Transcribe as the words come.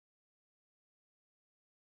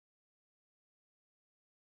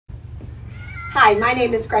Hi, my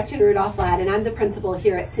name is Gretchen Rudolph-Ladd and I'm the principal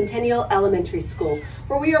here at Centennial Elementary School,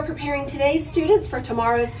 where we are preparing today's students for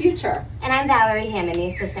tomorrow's future. And I'm Valerie Hammond, the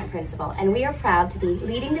assistant principal, and we are proud to be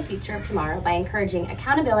leading the future of tomorrow by encouraging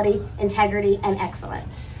accountability, integrity, and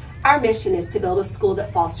excellence. Our mission is to build a school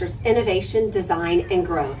that fosters innovation, design, and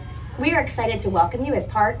growth. We are excited to welcome you as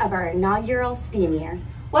part of our inaugural STEAM year.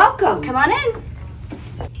 Welcome! Come on in!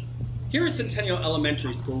 Here at Centennial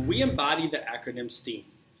Elementary School, we embody the acronym STEAM.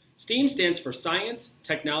 STEAM stands for Science,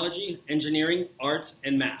 Technology, Engineering, Arts,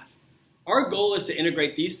 and Math. Our goal is to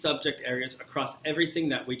integrate these subject areas across everything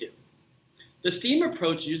that we do. The STEAM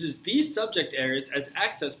approach uses these subject areas as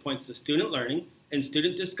access points to student learning and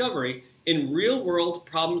student discovery in real-world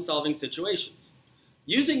problem-solving situations.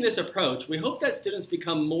 Using this approach, we hope that students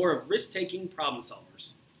become more of risk-taking problem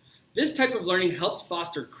solvers. This type of learning helps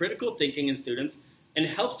foster critical thinking in students and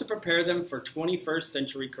helps to prepare them for 21st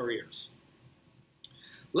century careers.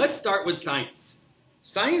 Let's start with science.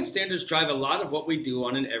 Science standards drive a lot of what we do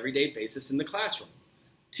on an everyday basis in the classroom.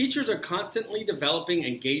 Teachers are constantly developing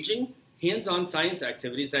engaging, hands-on science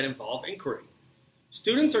activities that involve inquiry.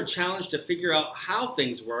 Students are challenged to figure out how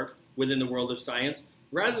things work within the world of science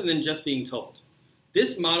rather than just being told.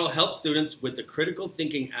 This model helps students with the critical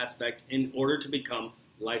thinking aspect in order to become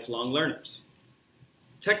lifelong learners.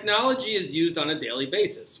 Technology is used on a daily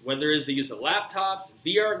basis. Whether it is the use of laptops,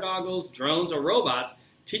 VR goggles, drones, or robots,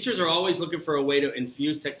 teachers are always looking for a way to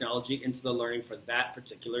infuse technology into the learning for that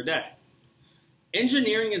particular day.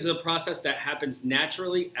 Engineering is a process that happens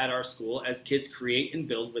naturally at our school as kids create and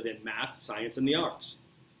build within math, science, and the arts.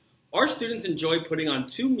 Our students enjoy putting on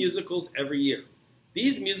 2 musicals every year.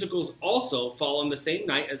 These musicals also fall on the same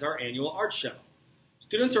night as our annual art show.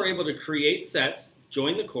 Students are able to create sets,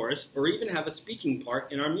 join the chorus, or even have a speaking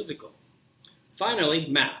part in our musical. Finally,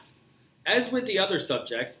 math. As with the other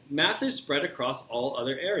subjects, math is spread across all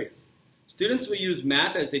other areas. Students will use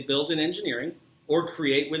math as they build in engineering or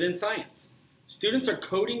create within science. Students are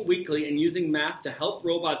coding weekly and using math to help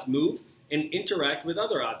robots move and interact with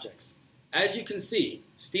other objects. As you can see,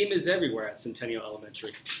 STEAM is everywhere at Centennial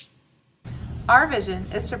Elementary. Our vision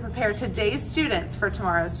is to prepare today's students for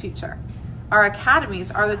tomorrow's future. Our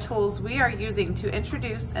academies are the tools we are using to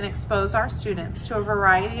introduce and expose our students to a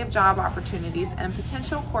variety of job opportunities and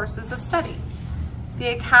potential courses of study. The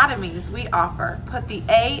academies we offer put the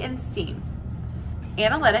A in STEAM: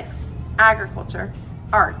 analytics, agriculture,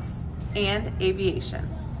 arts, and aviation.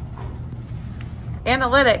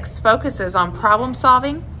 Analytics focuses on problem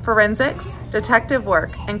solving, forensics, detective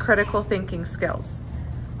work, and critical thinking skills.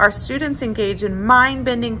 Our students engage in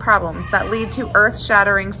mind-bending problems that lead to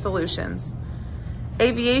earth-shattering solutions.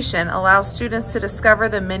 Aviation allows students to discover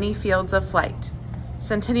the many fields of flight.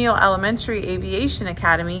 Centennial Elementary Aviation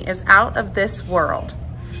Academy is out of this world.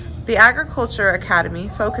 The Agriculture Academy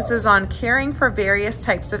focuses on caring for various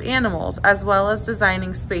types of animals as well as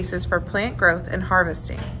designing spaces for plant growth and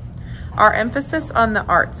harvesting. Our emphasis on the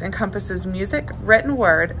arts encompasses music, written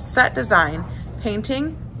word, set design,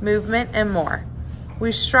 painting, movement, and more.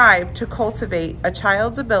 We strive to cultivate a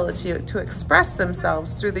child's ability to express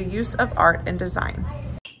themselves through the use of art and design.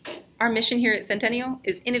 Our mission here at Centennial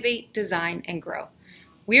is innovate, design, and grow.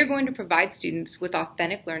 We are going to provide students with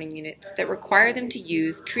authentic learning units that require them to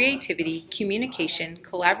use creativity, communication,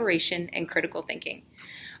 collaboration, and critical thinking.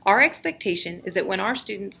 Our expectation is that when our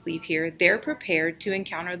students leave here, they're prepared to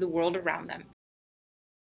encounter the world around them.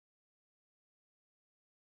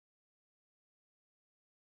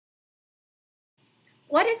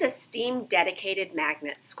 What is a STEAM-dedicated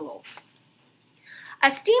magnet school?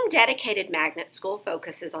 A STEAM-dedicated magnet school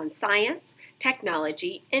focuses on science,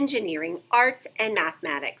 technology, engineering, arts, and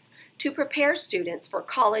mathematics to prepare students for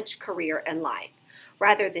college, career, and life.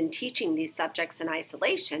 Rather than teaching these subjects in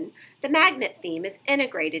isolation, the magnet theme is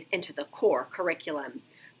integrated into the core curriculum.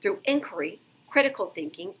 Through inquiry, critical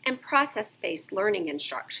thinking, and process-based learning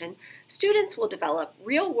instruction, students will develop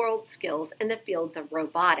real-world skills in the fields of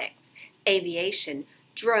robotics, aviation,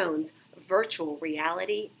 drones, virtual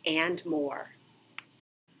reality, and more.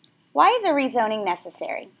 Why is a rezoning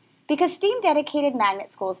necessary? Because STEAM-dedicated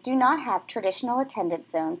magnet schools do not have traditional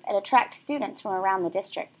attendance zones and attract students from around the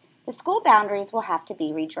district, the school boundaries will have to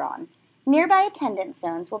be redrawn. Nearby attendance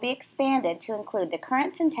zones will be expanded to include the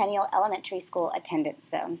current Centennial Elementary School attendance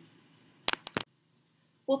zone.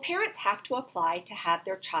 Will parents have to apply to have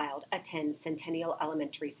their child attend Centennial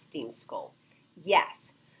Elementary STEAM School?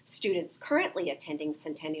 Yes. Students currently attending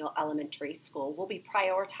Centennial Elementary School will be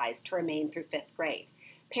prioritized to remain through 5th grade.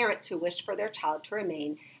 Parents who wish for their child to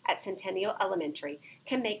remain at Centennial Elementary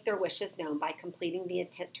can make their wishes known by completing the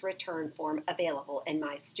intent to return form available in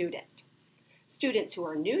My Student. Students who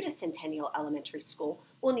are new to Centennial Elementary School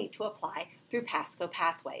will need to apply through Pasco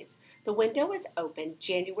Pathways. The window is open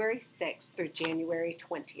January 6th through January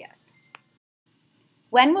 20th.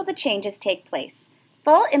 When will the changes take place?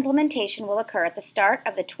 Full implementation will occur at the start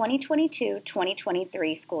of the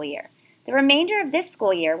 2022-2023 school year. The remainder of this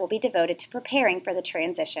school year will be devoted to preparing for the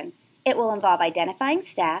transition. It will involve identifying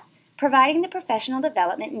staff, providing the professional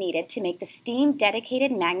development needed to make the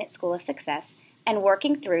STEAM-dedicated magnet school a success, and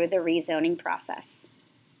working through the rezoning process.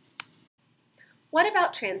 What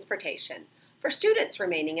about transportation? For students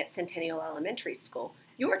remaining at Centennial Elementary School,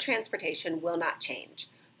 your transportation will not change.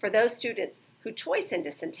 For those students who choice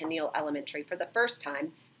into Centennial Elementary for the first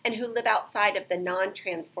time and who live outside of the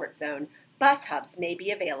non-transport zone, bus hubs may be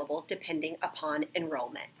available depending upon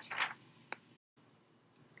enrollment.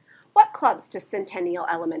 What clubs does Centennial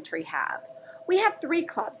Elementary have? We have 3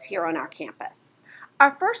 clubs here on our campus.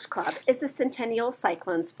 Our first club is the Centennial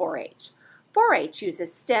Cyclones 4-H. 4-H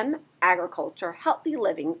uses STEM, agriculture, healthy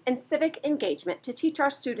living, and civic engagement to teach our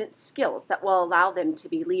students skills that will allow them to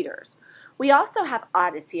be leaders. We also have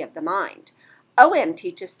Odyssey of the Mind. OM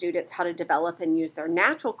teaches students how to develop and use their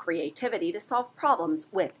natural creativity to solve problems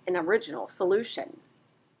with an original solution.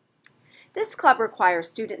 This club requires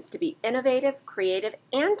students to be innovative, creative,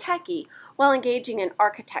 and techy while engaging in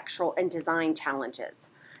architectural and design challenges.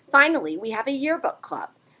 Finally, we have a yearbook club.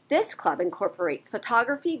 This club incorporates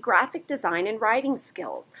photography, graphic design, and writing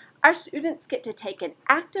skills. Our students get to take an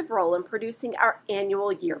active role in producing our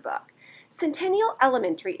annual yearbook. Centennial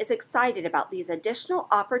Elementary is excited about these additional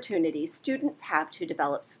opportunities students have to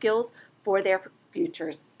develop skills for their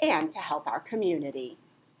futures and to help our community.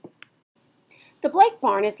 The Blake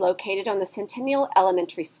Barn is located on the Centennial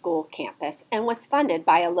Elementary School campus and was funded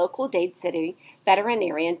by a local Dade City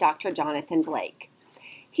veterinarian, Dr. Jonathan Blake.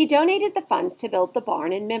 He donated the funds to build the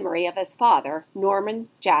barn in memory of his father, Norman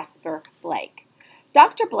Jasper Blake.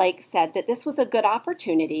 Dr. Blake said that this was a good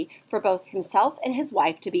opportunity for both himself and his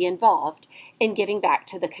wife to be involved in giving back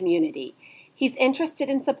to the community. He's interested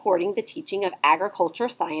in supporting the teaching of agriculture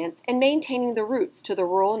science and maintaining the roots to the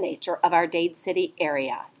rural nature of our Dade City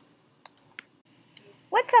area.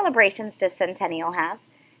 What celebrations does Centennial have?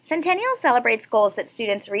 Centennial celebrates goals that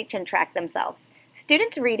students reach and track themselves.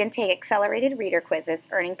 Students read and take accelerated reader quizzes,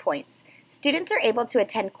 earning points. Students are able to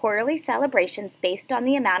attend quarterly celebrations based on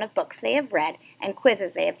the amount of books they have read and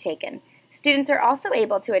quizzes they have taken. Students are also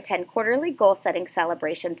able to attend quarterly goal-setting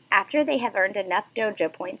celebrations after they have earned enough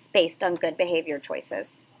dojo points based on good behavior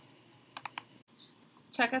choices.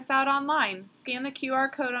 Check us out online. Scan the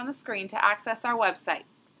QR code on the screen to access our website.